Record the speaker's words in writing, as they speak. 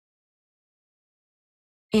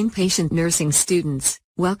Inpatient nursing students,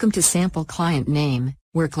 welcome to Sample Client Name.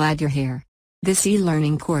 We're glad you're here. This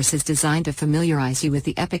e-learning course is designed to familiarize you with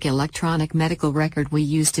the Epic electronic medical record we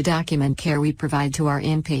use to document care we provide to our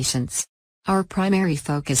inpatients. Our primary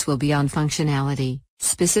focus will be on functionality,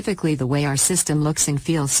 specifically the way our system looks and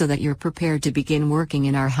feels, so that you're prepared to begin working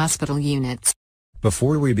in our hospital units.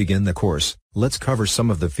 Before we begin the course, let's cover some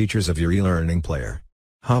of the features of your e-learning player.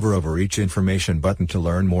 Hover over each information button to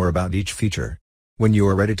learn more about each feature. When you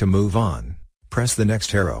are ready to move on, press the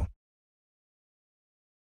next arrow.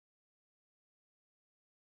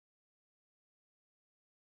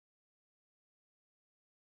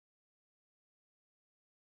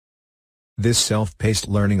 This self-paced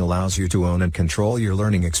learning allows you to own and control your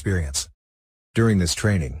learning experience. During this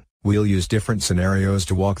training, we'll use different scenarios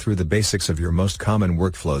to walk through the basics of your most common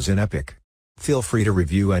workflows in Epic. Feel free to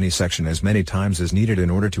review any section as many times as needed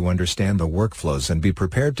in order to understand the workflows and be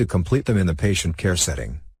prepared to complete them in the patient care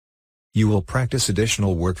setting. You will practice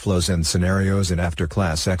additional workflows and scenarios in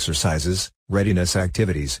after-class exercises, readiness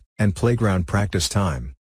activities, and playground practice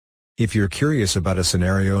time. If you're curious about a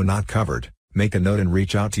scenario not covered, make a note and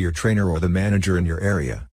reach out to your trainer or the manager in your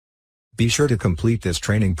area. Be sure to complete this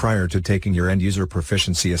training prior to taking your end-user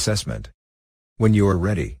proficiency assessment. When you are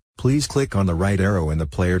ready, please click on the right arrow in the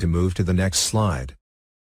player to move to the next slide.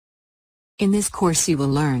 In this course you will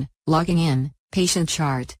learn logging in, patient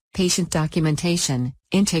chart, patient documentation,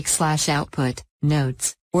 intake/output,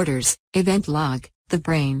 notes, orders, event log, the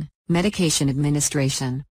brain, medication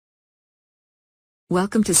administration.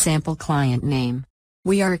 Welcome to Sample Client Name.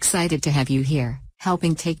 We are excited to have you here,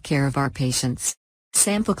 helping take care of our patients.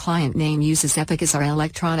 Sample Client Name uses Epic as our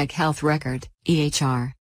electronic health record,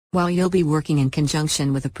 EHR. While you'll be working in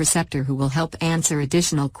conjunction with a preceptor who will help answer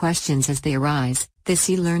additional questions as they arise, this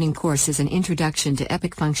e-learning course is an introduction to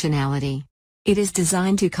Epic functionality. It is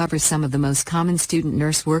designed to cover some of the most common student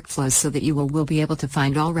nurse workflows so that you will be able to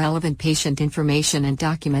find all relevant patient information and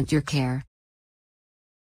document your care.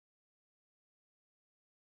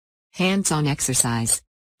 Hands-on exercise.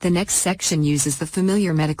 The next section uses the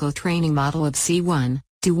familiar medical training model of see one,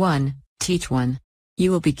 do one, teach one. You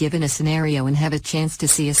will be given a scenario and have a chance to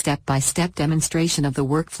see a step-by-step demonstration of the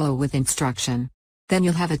workflow with instruction. Then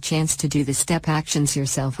you'll have a chance to do the step actions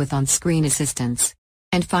yourself with on-screen assistance.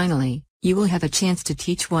 And finally, you will have a chance to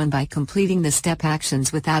teach one by completing the step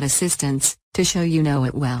actions without assistance, to show you know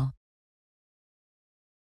it well.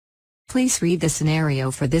 Please read the scenario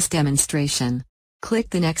for this demonstration. Click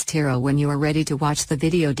the next arrow when you are ready to watch the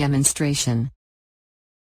video demonstration.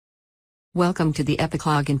 Welcome to the Epic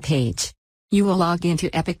login page. You will log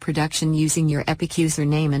into Epic Production using your Epic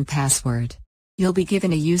username and password. You'll be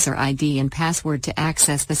given a user ID and password to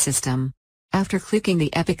access the system. After clicking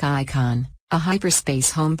the Epic icon, a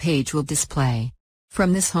hyperspace home page will display.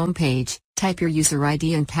 From this home page, type your user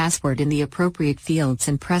ID and password in the appropriate fields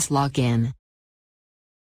and press Login.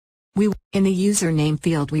 In the username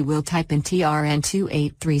field we will type in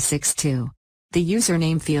TRN28362. The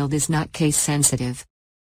username field is not case sensitive.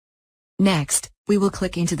 Next, we will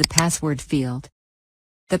click into the password field.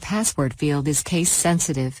 The password field is case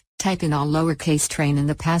sensitive, type in all lowercase train in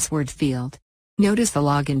the password field. Notice the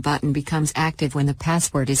login button becomes active when the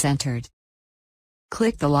password is entered.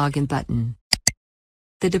 Click the login button.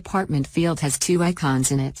 The department field has two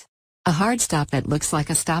icons in it. A hard stop that looks like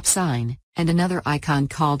a stop sign, and another icon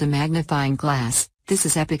called a magnifying glass. This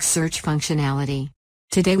is Epic's search functionality.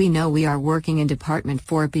 Today we know we are working in Department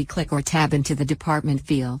 4B. Click or tab into the department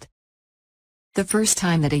field. The first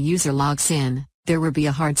time that a user logs in, there will be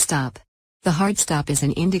a hard stop. The hard stop is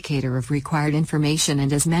an indicator of required information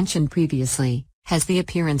and, as mentioned previously, has the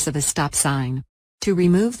appearance of a stop sign. To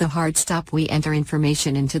remove the hard stop we enter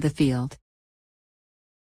information into the field.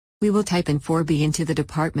 We will type in 4B into the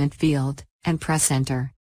department field, and press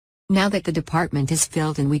enter. Now that the department is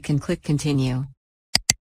filled in we can click continue.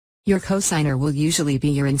 Your cosigner will usually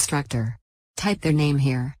be your instructor. Type their name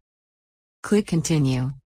here. Click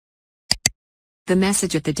continue. The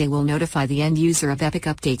message of the day will notify the end user of Epic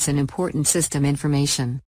updates and important system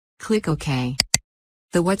information. Click OK.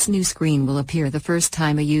 The What's New screen will appear the first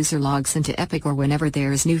time a user logs into Epic or whenever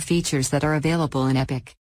there is new features that are available in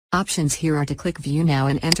Epic. Options here are to click View Now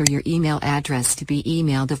and enter your email address to be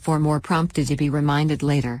emailed if more prompted to be reminded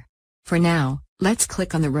later. For now, let's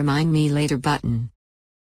click on the Remind Me Later button.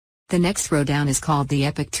 The next row down is called the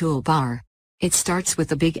Epic Toolbar. It starts with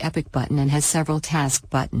the big Epic button and has several task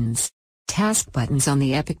buttons. Task buttons on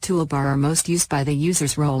the Epic toolbar are most used by the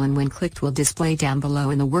user's role and when clicked will display down below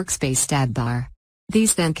in the workspace tab bar.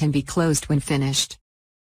 These then can be closed when finished.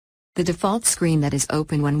 The default screen that is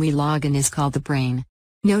open when we log in is called the brain.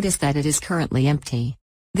 Notice that it is currently empty.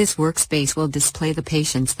 This workspace will display the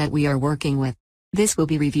patients that we are working with. This will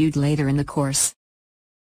be reviewed later in the course.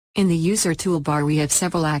 In the user toolbar we have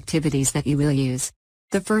several activities that you will use.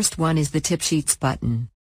 The first one is the Tip Sheets button.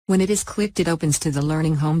 When it is clicked it opens to the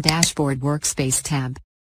Learning Home Dashboard Workspace tab.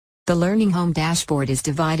 The Learning Home Dashboard is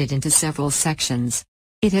divided into several sections.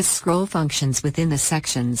 It has scroll functions within the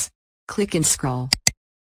sections. Click and scroll.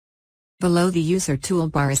 Below the user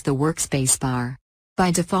toolbar is the Workspace bar.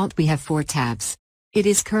 By default we have 4 tabs. It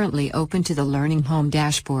is currently open to the Learning Home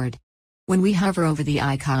Dashboard. When we hover over the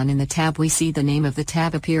icon in the tab we see the name of the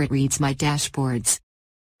tab appear. It reads My Dashboards.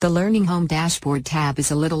 The Learning Home Dashboard tab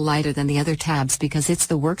is a little lighter than the other tabs because it's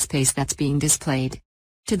the workspace that's being displayed.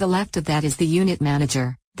 To the left of that is the Unit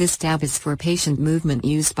Manager. This tab is for patient movement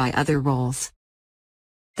used by other roles.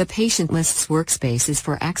 The Patient Lists workspace is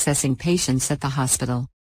for accessing patients at the hospital.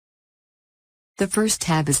 The first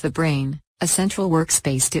tab is the Brain, a central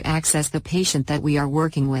workspace to access the patient that we are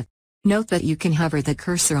working with. Note that you can hover the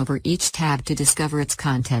cursor over each tab to discover its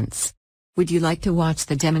contents. Would you like to watch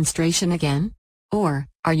the demonstration again? Or,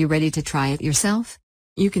 are you ready to try it yourself?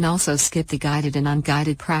 You can also skip the guided and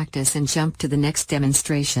unguided practice and jump to the next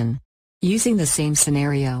demonstration. Using the same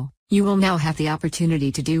scenario, you will now have the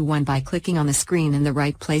opportunity to do one by clicking on the screen in the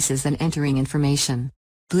right places and entering information.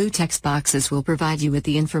 Blue text boxes will provide you with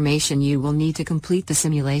the information you will need to complete the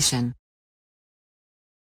simulation.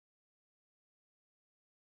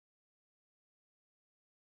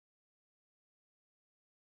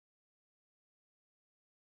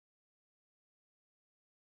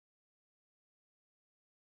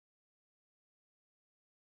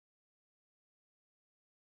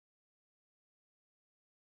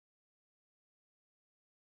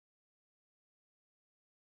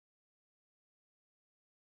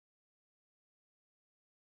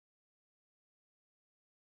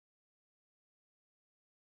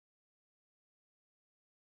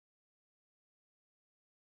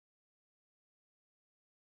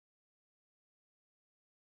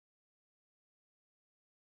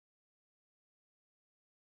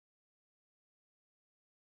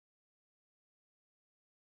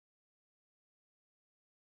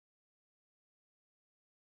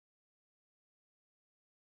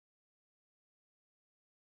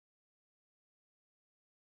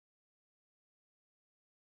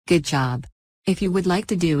 Good job. If you would like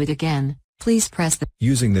to do it again, please press the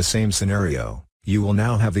Using the same scenario, you will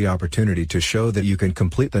now have the opportunity to show that you can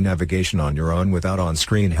complete the navigation on your own without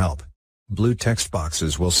on-screen help. Blue text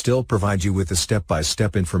boxes will still provide you with the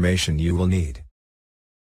step-by-step information you will need.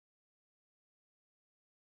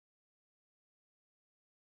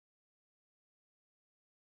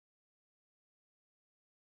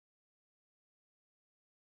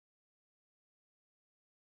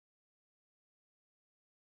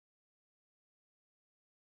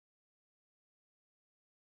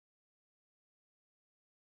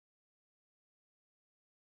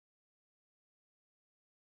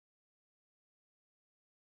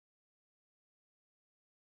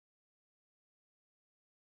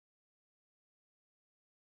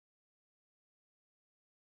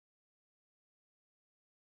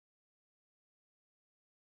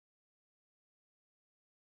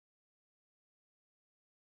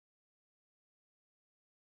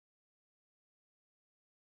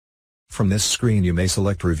 From this screen you may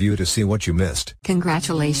select Review to see what you missed.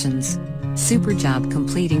 Congratulations! Super job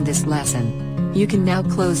completing this lesson. You can now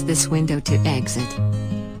close this window to exit.